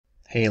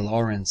Hey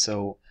Lauren,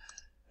 so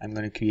I'm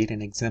going to create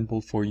an example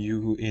for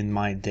you in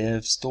my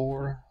dev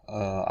store,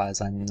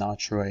 as I'm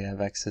not sure I have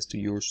access to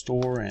your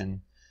store,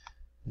 and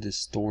this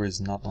store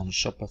is not on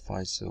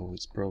Shopify, so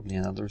it's probably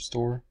another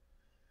store.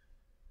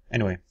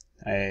 Anyway,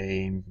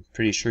 I'm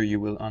pretty sure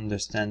you will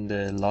understand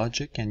the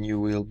logic and you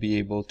will be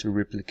able to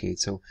replicate.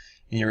 So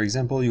in your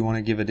example, you want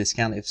to give a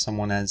discount if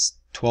someone has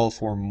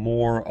 12 or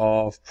more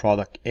of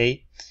product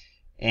A,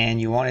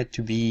 and you want it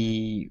to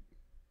be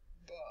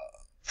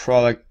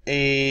product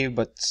A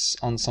but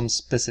on some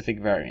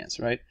specific variants,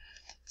 right?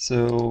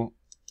 So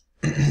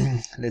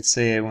let's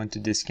say I want to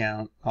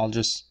discount, I'll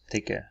just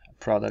take a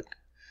product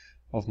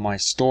of my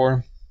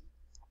store.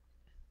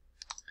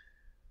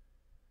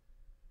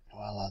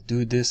 While I'll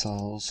do this,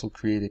 I'll also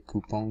create a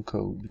coupon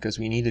code because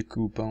we need a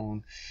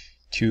coupon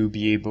to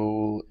be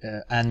able,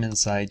 admin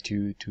side,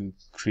 to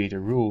create a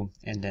rule,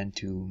 and then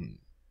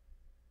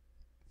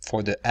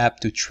for the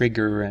app to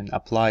trigger and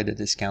apply the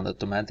discount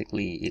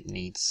automatically, it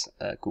needs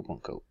a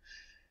coupon code.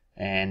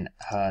 And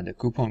the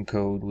coupon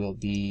code will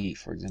be,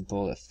 for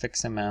example, a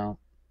fixed amount.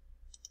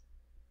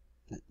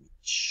 Let me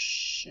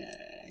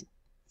check.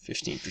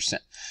 15%.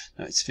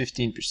 No, it's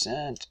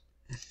 15%.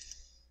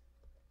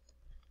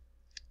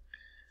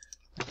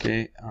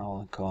 Okay,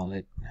 I'll call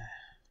it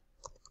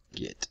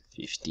get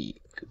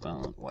 50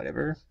 coupon,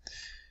 whatever.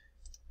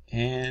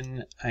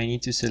 And I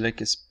need to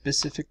select a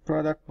specific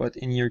product, but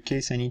in your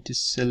case I need to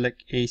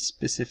select a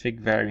specific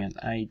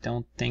variant. I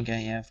don't think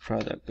I have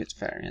product with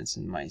variants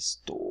in my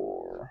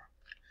store.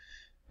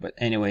 But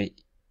anyway,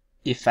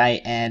 if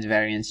I add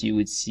variants, you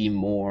would see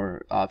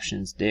more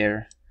options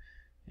there,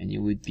 and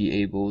you would be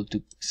able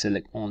to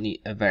select only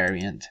a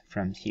variant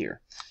from here.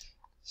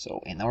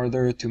 So in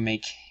order to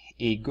make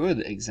a good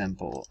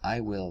example, I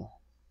will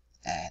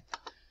add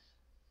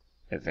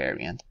a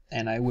variant,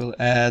 and I will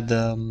add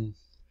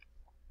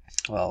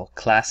well,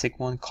 classic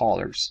one,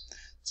 colors.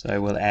 So I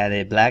will add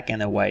a black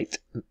and a white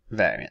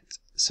variant.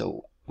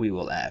 So we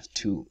will have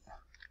two.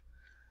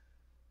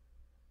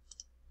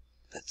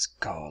 Let's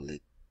call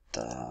it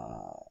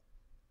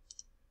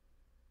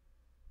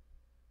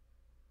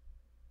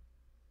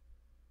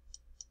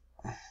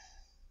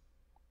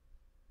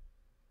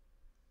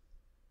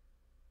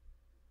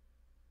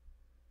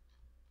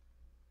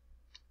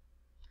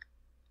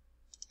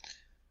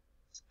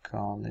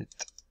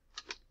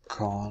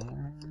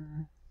color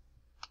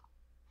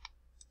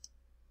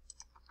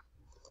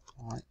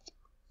white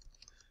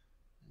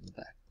and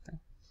black.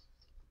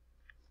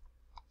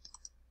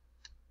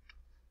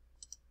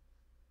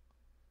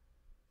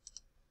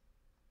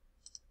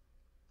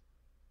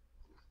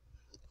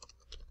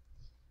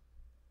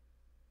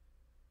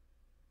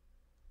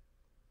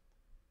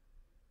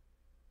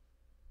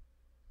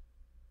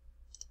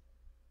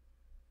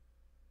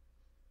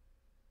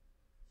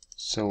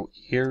 So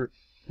here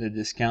the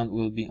discount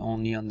will be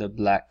only on the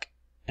black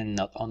and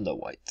not on the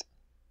white.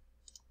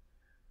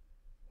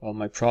 Well,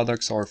 my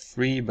products are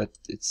free, but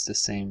it's the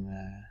same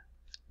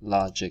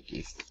logic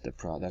if the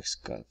products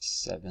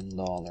cost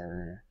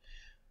 $7,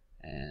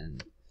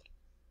 and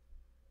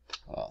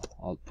well,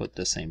 I'll put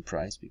the same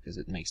price because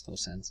it makes no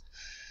sense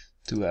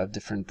to have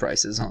different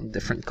prices on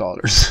different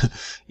colors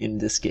in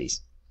this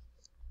case.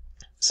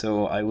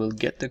 So I will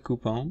get the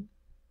coupon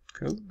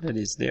code that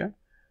is there,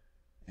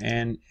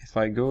 and if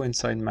I go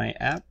inside my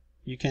app,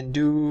 you can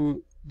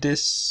do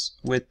this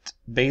with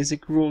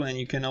basic rule, and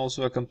you can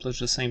also accomplish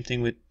the same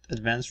thing with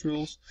advanced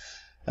rules.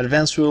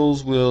 Advanced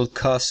rules will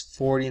cost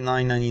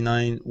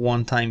 $49.99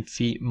 one-time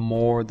fee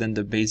more than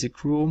the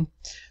basic rule,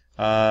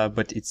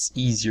 but it's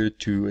easier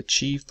to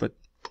achieve. But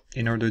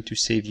in order to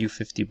save you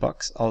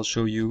 $50, I'll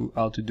show you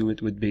how to do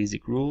it with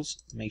basic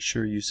rules. Make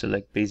sure you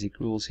select basic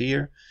rules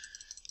here.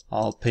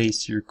 I'll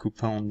paste your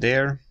coupon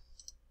there,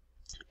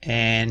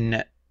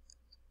 and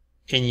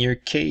in your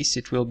case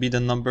it will be the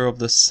number of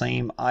the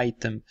same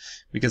item,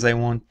 because I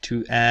want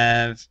to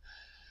have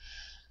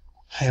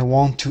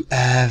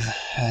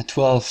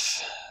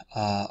 12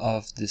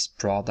 of this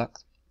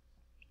product,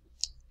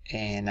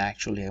 and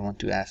actually I want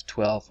to have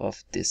 12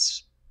 of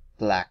this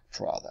black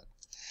product.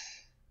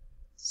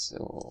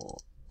 So,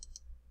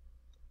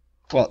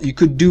 well, you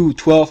could do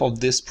 12 of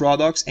these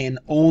products and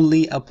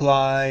only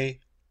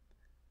apply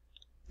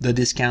the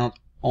discount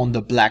on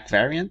the black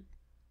variant.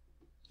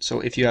 So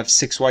if you have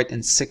 6 white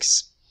and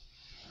 6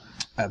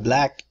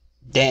 black,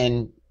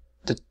 then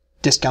the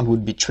discount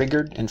would be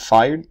triggered and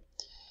fired,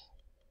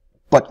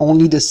 but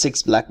only the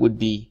 6 black would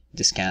be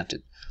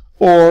discounted.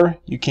 Or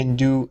you can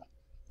do,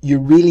 you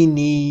really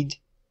need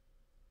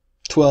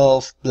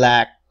 12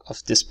 black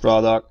of this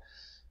product,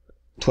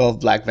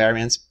 12 black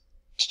variants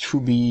to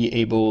be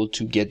able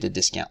to get the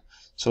discount.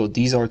 So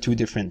these are two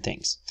different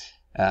things.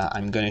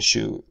 I'm going to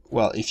show,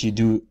 well, if you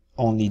do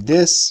only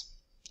this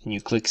and you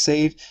click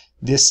save,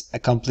 this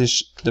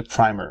accomplishes the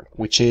primer,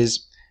 which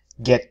is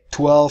get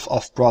 12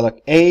 of product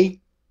A,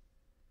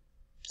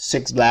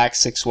 6 black,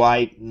 6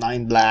 white,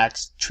 9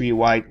 blacks, 3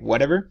 white,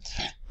 whatever,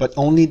 but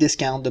only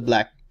discount the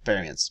black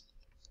variants.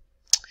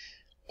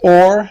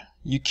 Or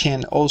you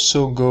can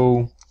also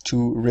go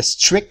to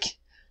restrict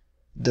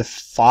the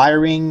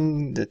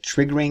triggering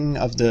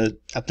of the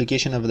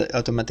application of the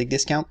automatic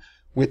discount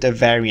with a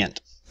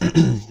variant.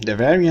 The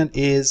variant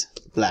is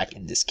black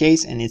in this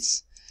case, and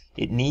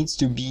it needs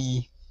to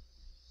be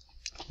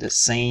the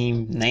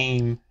same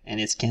name, and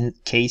it's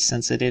case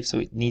sensitive, so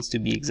it needs to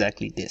be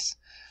exactly this.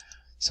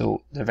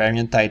 So the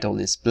variant title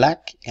is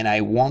black, and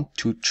I want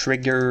to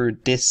trigger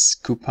this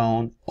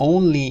coupon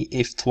only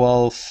if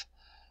 12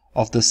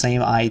 of the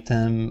same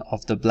item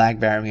of the black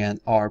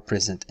variant are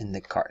present in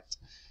the cart.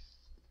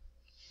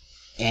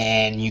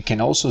 And you can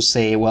also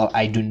say, well,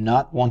 I do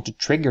not want to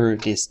trigger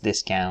this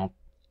discount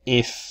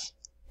if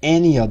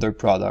any other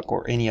product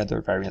or any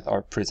other variant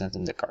are present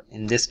in the cart.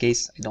 In this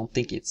case, I don't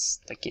think it's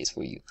the case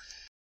for you.